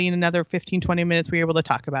probably in another 15, 20 minutes, we were able to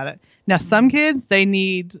talk about it. Now, some kids, they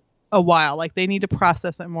need a while, they need to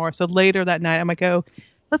process it more. So later that night, I'm like, oh,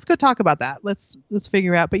 let's go talk about that. Let's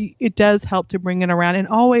figure out. But it does help to bring it around, and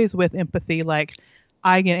always with empathy. Like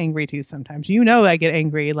I get angry too sometimes. I get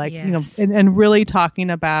angry. Yes. And really talking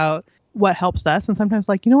about what helps us. And sometimes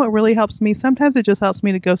what really helps me. Sometimes it just helps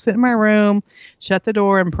me to go sit in my room, shut the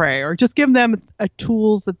door, and pray, or just give them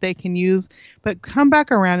tools that they can use. But come back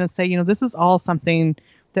around and say, this is all something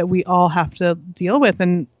that we all have to deal with.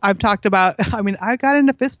 And I've talked about, I got in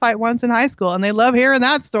a fist fight once in high school, and they love hearing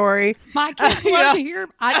that story. My kids love to hear.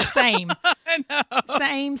 Same. I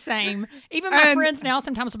know. Same. Even my friends now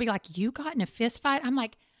sometimes will be like, you got in a fist fight? I'm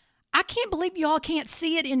like, I can't believe y'all can't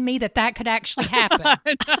see it in me that could actually happen.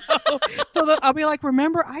 I know. So I'll be like,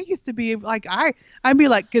 remember, I used to be like, I'd be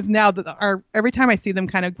like, because now every time I see them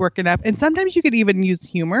kind of working up, and sometimes you could even use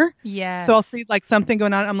humor. Yeah. So I'll see something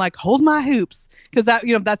going on. I'm like, hold my hoops. Because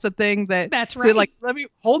that's a thing that's right. Let me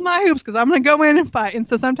hold my hoops because I'm going to go in and fight. And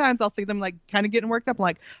so sometimes I'll see them kind of getting worked up. I'm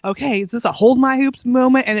like, okay, is this a hold my hoops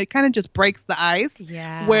moment? And it kind of just breaks the ice.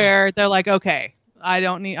 Yeah. Where they're like, okay, I'm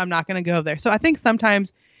not going to go there. So I think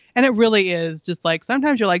sometimes, and it really is just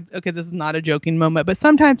sometimes you're like, okay, this is not a joking moment. But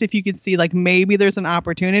sometimes if you could see maybe there's an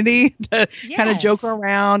opportunity to kind of joke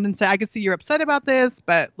around and say, I can see you're upset about this,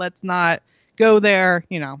 but let's not go there,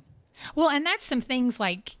 Well, and that's some things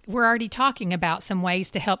we're already talking about some ways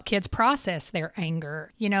to help kids process their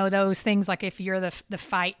anger. Those things like if you're the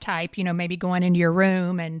fight type, maybe going into your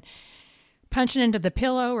room and punching into the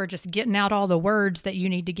pillow or just getting out all the words that you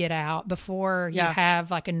need to get out before you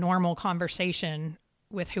have a normal conversation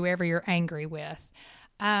with whoever you're angry with.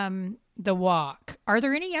 The walk. Are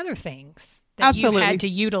there any other things that Absolutely. you've had to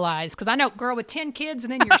utilize? Because I know, girl, with 10 kids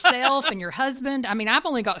and then yourself and your husband, I've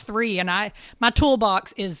only got 3, and my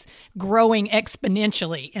toolbox is growing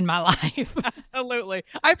exponentially in my life. Absolutely.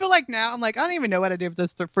 I feel like now I don't even know what to do with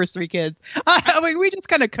those first 3 kids. We just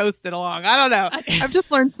kind of coasted along. I don't know. I've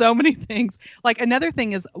just learned so many things. Another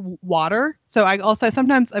thing is water. So I'll say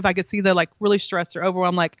sometimes if I could see they're really stressed or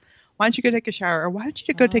overwhelmed, why don't you go take a shower, or why don't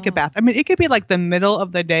you go take a bath? it could be the middle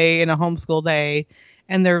of the day in a homeschool day,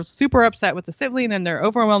 and they're super upset with the sibling and they're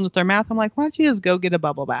overwhelmed with their math. I'm like, why don't you just go get a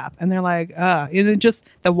bubble bath? And they're like, and it just,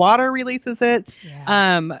 the water releases it.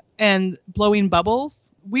 Yeah. And blowing bubbles.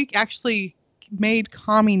 We actually made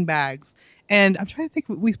calming bags. And I'm trying to think,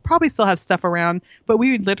 we probably still have stuff around, but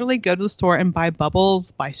we would literally go to the store and buy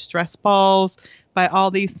bubbles, buy stress balls, buy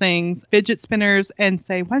all these things, fidget spinners, and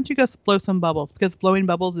say, why don't you go blow some bubbles? Because blowing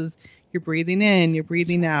bubbles is you're breathing in, you're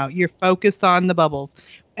breathing out, you're focused on the bubbles.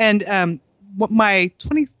 And my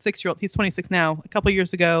 26-year-old, he's 26 now, a couple of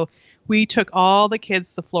years ago, we took all the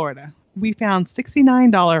kids to Florida. We found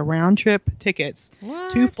 $69 round trip tickets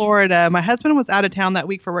to Florida. My husband was out of town that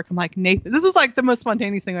week for work. I'm like, Nathan, this is the most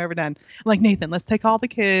spontaneous thing I've ever done. I'm like, Nathan, let's take all the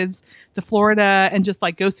kids to Florida and just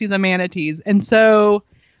go see the manatees. And so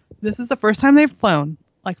this is the first time they've flown,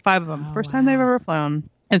 5 of them. First time they've ever flown.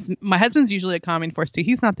 And my husband's usually a calming force too.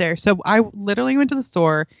 He's not there. So I literally went to the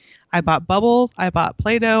store. I bought bubbles. I bought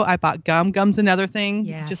Play-Doh. I bought gum. Gum's another thing.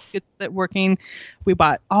 Yes. Just gets it working. We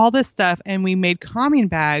bought all this stuff and we made calming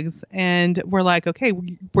bags. And we're like, okay,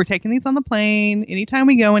 we're taking these on the plane. Anytime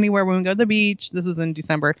we go anywhere, when we go to the beach, this is in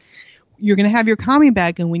December, you're going to have your calming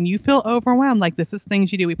bag. And when you feel overwhelmed, this is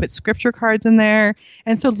things you do. We put scripture cards in there.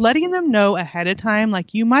 And so letting them know ahead of time,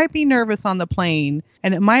 you might be nervous on the plane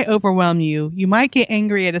and it might overwhelm you. You might get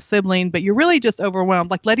angry at a sibling, but you're really just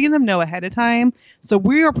overwhelmed. Letting them know ahead of time. So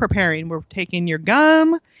we are preparing. We're taking your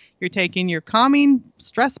gum, you're taking your calming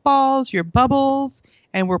stress balls, your bubbles,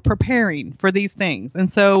 and we're preparing for these things.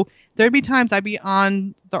 And so there'd be times I'd be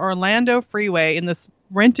on the Orlando freeway in this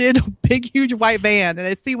rented big, huge white van, and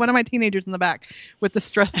I see one of my teenagers in the back with the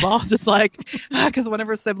stress ball, just because one of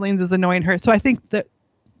her siblings is annoying her. So I think that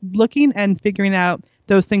looking and figuring out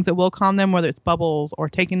those things that will calm them, whether it's bubbles or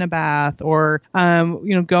taking a bath or,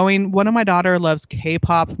 going. One of my daughter loves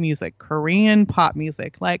K-pop music, Korean pop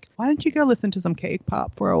music. Why don't you go listen to some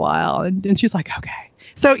K-pop for a while? And she's like, okay.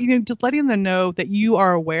 So, just letting them know that you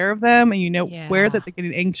are aware of them and aware that they're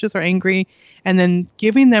getting anxious or angry, and then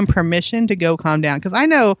giving them permission to go calm down. Because I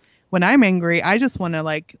know when I'm angry, I just want to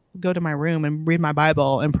like go to my room and read my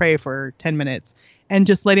Bible and pray for 10 minutes, and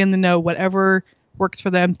just letting them know whatever works for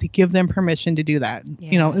them, to give them permission to do that.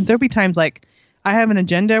 Yes. There'll be times like I have an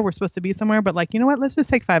agenda. We're supposed to be somewhere, but like, you know what? Let's just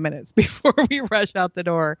take 5 minutes before we rush out the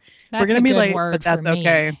door. That's We're going to be late, word but that's for me,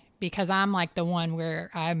 okay. because I'm like the one where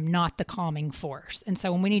I'm not the calming force. And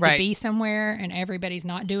so when we need to be somewhere and everybody's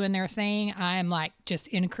not doing their thing, I'm like just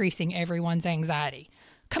increasing everyone's anxiety.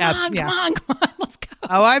 Come on, let's go.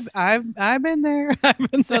 Oh, I've been there.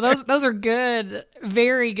 So those are good,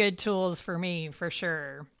 very good tools for me, for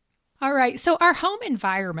sure. All right. So our home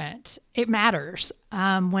environment, it matters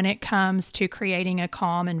when it comes to creating a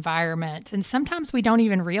calm environment. And sometimes we don't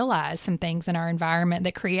even realize some things in our environment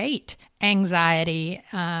that create anxiety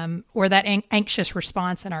or that anxious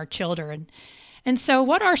response in our children. And so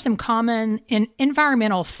what are some common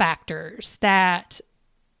environmental factors that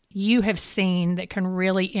you have seen that can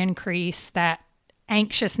really increase that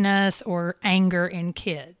anxiousness or anger in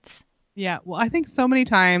kids? Yeah. Well, I think so many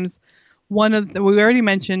times we already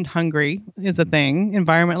mentioned hungry is a thing,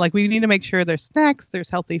 environment. Like we need to make sure there's snacks, there's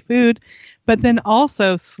healthy food, but then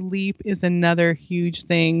also sleep is another huge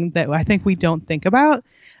thing that I think we don't think about.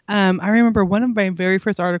 I remember one of my very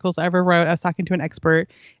first articles I ever wrote, I was talking to an expert,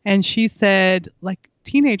 and she said like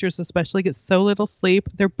teenagers especially get so little sleep.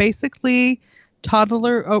 They're basically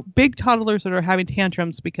big toddlers that are having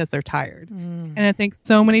tantrums because they're tired. And I think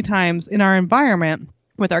so many times in our environment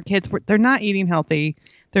with our kids, they're not eating healthy.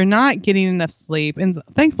 They're not getting enough sleep. And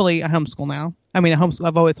thankfully, I homeschool now. I mean,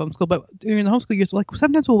 I've always homeschooled, but during the homeschool years, like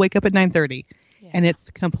sometimes we'll wake up at 9:30 and it's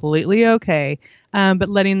completely okay. But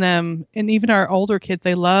letting them, and even our older kids,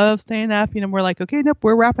 they love staying up. We're like, okay, nope,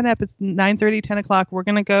 we're wrapping up. It's 9:30, 10 o'clock. We're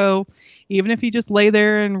going to go. Even if you just lay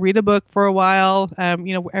there and read a book for a while,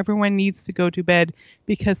 everyone needs to go to bed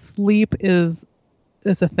because sleep is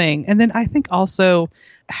a thing. And then I think also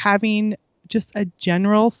having just a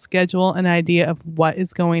general schedule, an idea of what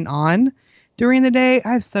is going on during the day.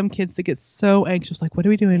 I have some kids that get so anxious, like, what are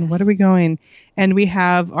we doing? What are we going? And we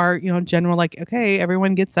have our, general, like, okay,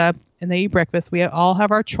 everyone gets up and they eat breakfast. We all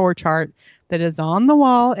have our chore chart that is on the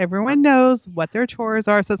wall. Everyone knows what their chores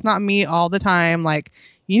are. So it's not me all the time, like,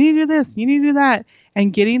 you need to do this, you need to do that.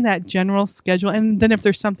 And getting that general schedule. And then if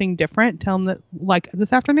there's something different, tell them that, like,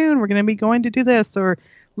 this afternoon, we're going to be going to do this, or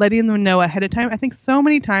letting them know ahead of time. I think so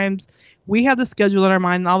many times we have the schedule in our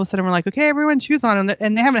mind, and all of a sudden we're like, okay, everyone shoes on,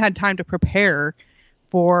 and they haven't had time to prepare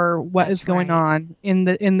for what is going on in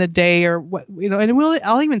the day, or what, and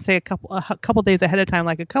I'll even say a couple days ahead of time,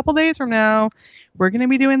 like a couple days from now, we're going to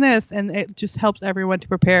be doing this, and it just helps everyone to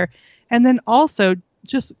prepare. And then also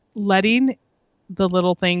just letting the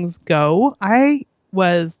little things go. I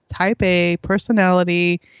was type A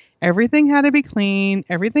personality. Everything had to be clean.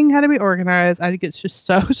 Everything had to be organized. I get just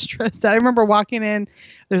so stressed out. I remember walking in,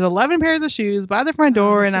 there's 11 pairs of shoes by the front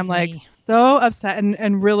door, and I'm like so upset,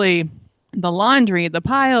 and really the laundry, the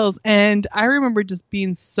piles. And I remember just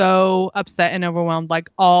being so upset and overwhelmed like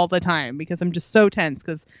all the time because I'm just so tense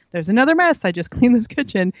because there's another mess. I just cleaned this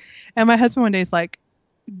kitchen. And my husband one day is like,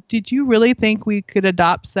 did you really think we could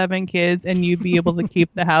adopt 7 kids and you'd be able to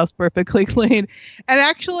keep the house perfectly clean? And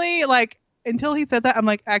actually, like, until he said that, I'm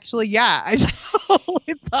like, actually, yeah, I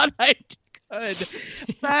totally thought I could.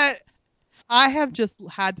 But I have just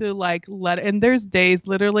had to like and there's days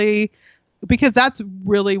literally, because that's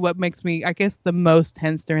really what makes me, I guess, the most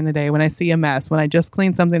tense during the day, when I see a mess, when I just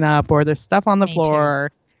clean something up, or there's stuff on the floor.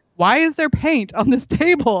 Too. Why is there paint on this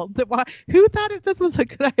table? Who thought this was a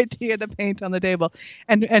good idea to paint on the table?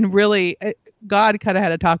 And really, God kind of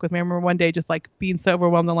had a talk with me. I remember one day just like being so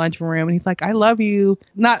overwhelmed in the lunchroom, and he's like, I love you.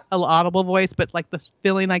 Not an audible voice, but like the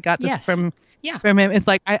feeling I got from him. It's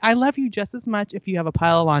like, I love you just as much if you have a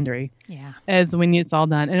pile of laundry as when it's all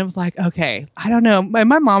done. And it was like, okay, I don't know. My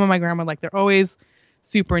mom and my grandma, like, they're always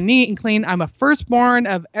super neat and clean. I'm a firstborn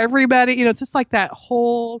of everybody. It's just like that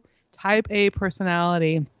whole type A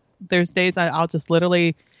personality. There's days I'll just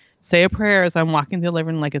literally say a prayer as I'm walking to the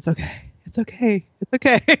living room, like, it's okay. It's okay. It's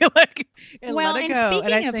okay. Like, and well, let it and go.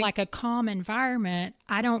 Speaking of like a calm environment,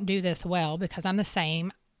 I don't do this well because I'm the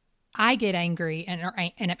same. I get angry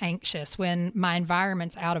and anxious when my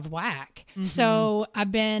environment's out of whack. Mm-hmm. So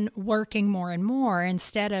I've been working more and more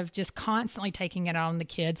instead of just constantly taking it on the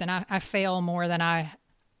kids. And I fail more than I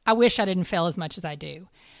wish I didn't fail as much as I do.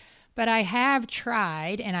 But I have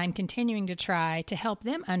tried, and I'm continuing to try to help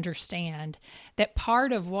them understand that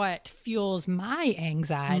part of what fuels my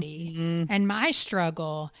anxiety and my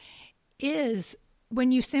struggle is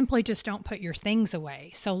when you simply just don't put your things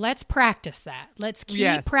away. So let's practice that. Let's keep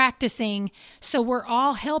Yes. practicing so we're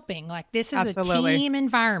all helping. Like this is Absolutely. a team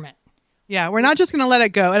environment. Yeah, we're not just going to let it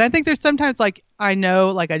go. And I think there's sometimes like, I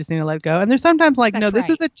know, like I just need to let it go. And there's sometimes like, That's no, this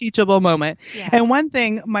right. is a teachable moment. Yeah. And one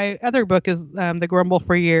thing, my other book is The Grumble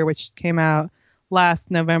Free Year, which came out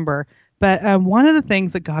last November. But one of the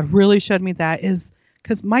things that God really showed me that is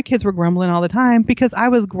because my kids were grumbling all the time because I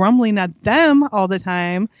was grumbling at them all the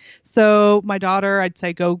time. So my daughter, I'd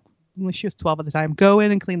say, she was 12 at the time, go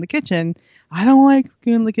in and clean the kitchen. I don't like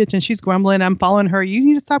cleaning the kitchen. She's grumbling. I'm following her. You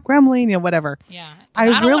need to stop grumbling, whatever. Yeah. I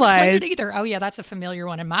don't want to realized clean it either. Oh yeah, that's a familiar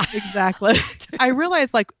one in my exactly. I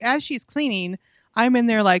realized like as she's cleaning, I'm in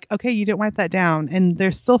there like, okay, you didn't wipe that down, and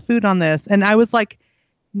there's still food on this, and I was like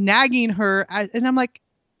nagging her, and I'm like,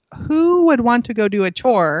 who would want to go do a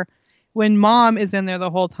chore when mom is in there the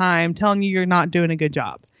whole time telling you you're not doing a good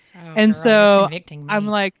job? Oh, And girl, so you're convicting me. I'm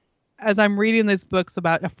like, as I'm reading these books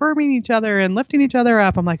about affirming each other and lifting each other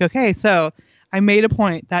up, I'm like, okay, so I made a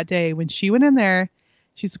point that day when she went in there,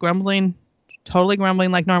 she's grumbling, totally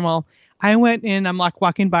grumbling like normal. I went in, I'm like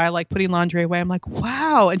walking by, like putting laundry away. I'm like,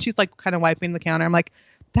 wow. And she's like kind of wiping the counter. I'm like,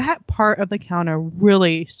 that part of the counter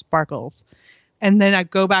really sparkles. And then I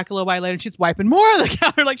go back a little while later and she's wiping more of the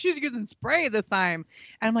counter. Like she's using spray this time.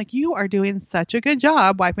 And I'm like, you are doing such a good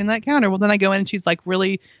job wiping that counter. Well, then I go in and she's like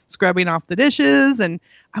really scrubbing off the dishes. And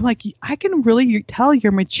I'm like, I can really tell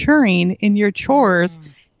you're maturing in your chores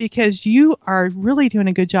because you are really doing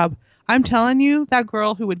a good job. I'm telling you, that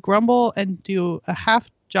girl who would grumble and do a half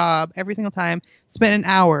job every single time spent an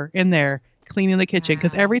hour in there cleaning the kitchen.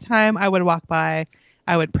 Because every time I would walk by,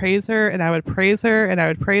 I would praise her and I would praise her and I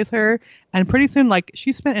would praise her. And pretty soon, like,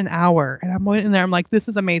 she spent an hour and I'm in there. I'm like, this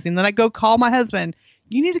is amazing. Then I go call my husband.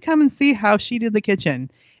 You need to come and see how she did the kitchen.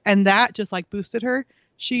 And that just like boosted her.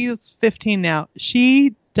 She's 15 now.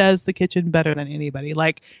 She does the kitchen better than anybody.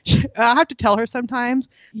 Like, I have to tell her sometimes,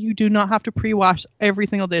 you do not have to pre-wash every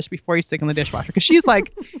single dish before you stick in the dishwasher. Because she's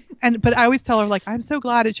like, but I always tell her, like, I'm so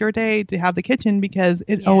glad it's your day to have the kitchen because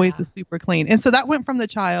it always is super clean. And so that went from the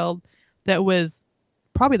child that was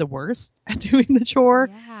probably the worst at doing the chore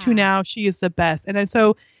to now she is the best. And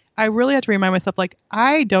so I really have to remind myself, like,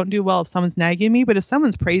 I don't do well if someone's nagging me, but if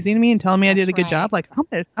someone's praising me and telling me I did a good job, like,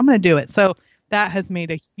 I'm gonna do it. So that has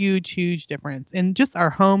made a huge difference in just our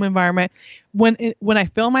home environment. When I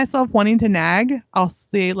feel myself wanting to nag, I'll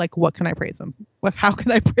say, like, what can I praise them? How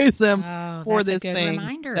can I praise them for this thing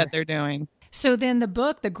that they're doing? So then the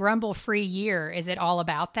book, The Grumble Free Year, is it all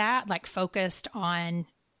about that? Like focused on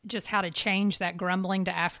just how to change that grumbling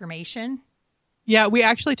to affirmation? Yeah, we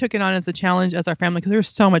actually took it on as a challenge as our family because there was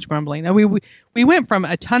so much grumbling. And we went from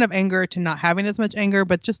a ton of anger to not having as much anger,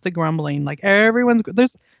 but just the grumbling. Like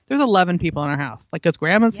there's 11 people in our house. Like because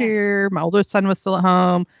grandma's here, my oldest son was still at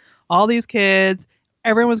home, all these kids,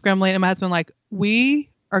 everyone was grumbling. And my husband like, we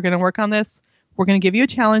are going to work on this. We're going to give you a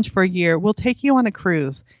challenge for a year. We'll take you on a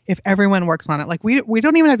cruise if everyone works on it. Like we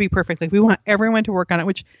don't even have to be perfect. Like we want everyone to work on it,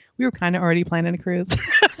 which we were kind of already planning a cruise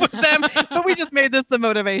with them, but we just made this the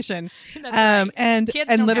motivation. That's right. And kids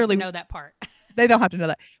and don't literally have to know that part. They don't have to know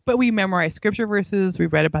that, but we memorized scripture verses. We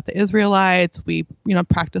read about the Israelites. We,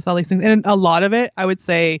 practice all these things. And a lot of it, I would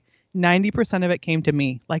say 90% of it came to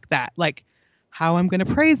me like that, like how I'm going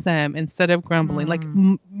to praise them instead of grumbling, like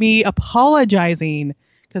me apologizing.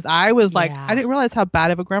 Because I was like, I didn't realize how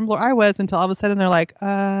bad of a grumbler I was until all of a sudden they're like,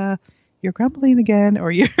 you're grumbling again,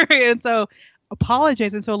 or you're, and so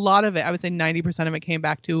apologizing. So a lot of it, I would say 90% of it came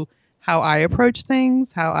back to how I approach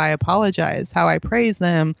things, how I apologize, how I praise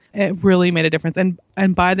them. It really made a difference. And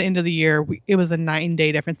by the end of the year, it was a night and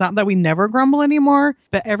day difference. Not that we never grumble anymore,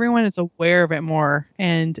 but everyone is aware of it more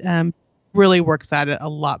and really works at it a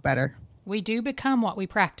lot better. We do become what we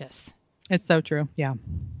practice. It's so true. Yeah.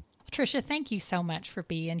 Tricia, thank you so much for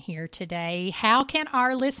being here today. How can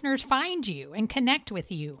our listeners find you and connect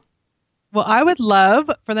with you? Well, I would love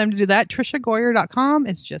for them to do that. TriciaGoyer.com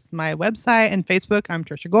is just my website, and Facebook, I'm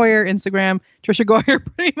Tricia Goyer. Instagram, Tricia Goyer,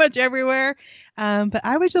 pretty much everywhere. But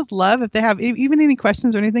I would just love if they have even any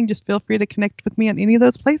questions or anything, just feel free to connect with me on any of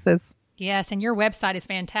those places. Yes, and your website is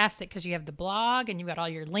fantastic because you have the blog and you've got all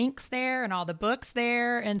your links there and all the books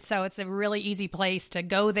there. And so it's a really easy place to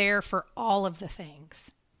go there for all of the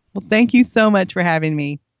things. Well, thank you so much for having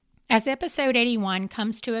me. As episode 81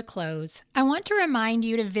 comes to a close, I want to remind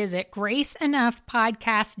you to visit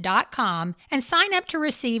graceenoughpodcast.com and sign up to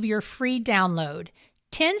receive your free download,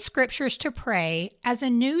 10 Scriptures to Pray as a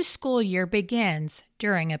new school year begins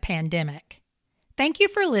during a pandemic. Thank you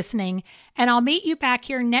for listening, and I'll meet you back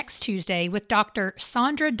here next Tuesday with Dr.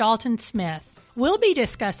 Sandra Dalton Smith, We'll be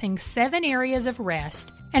discussing 7 areas of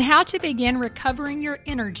rest and how to begin recovering your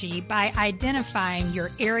energy by identifying your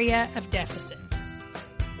area of deficit.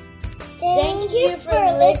 Thank you for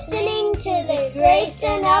listening to the Grace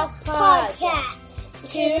Enough podcast.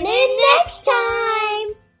 Tune in next time.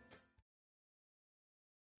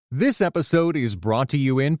 This episode is brought to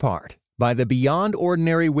you in part by the Beyond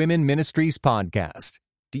Ordinary Women Ministries podcast.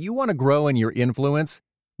 Do you want to grow in your influence?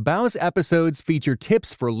 BOW's episodes feature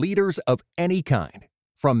tips for leaders of any kind,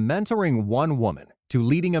 from mentoring one woman to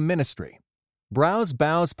leading a ministry. Browse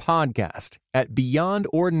BOW's podcast at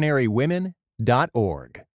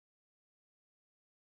beyondordinarywomen.org.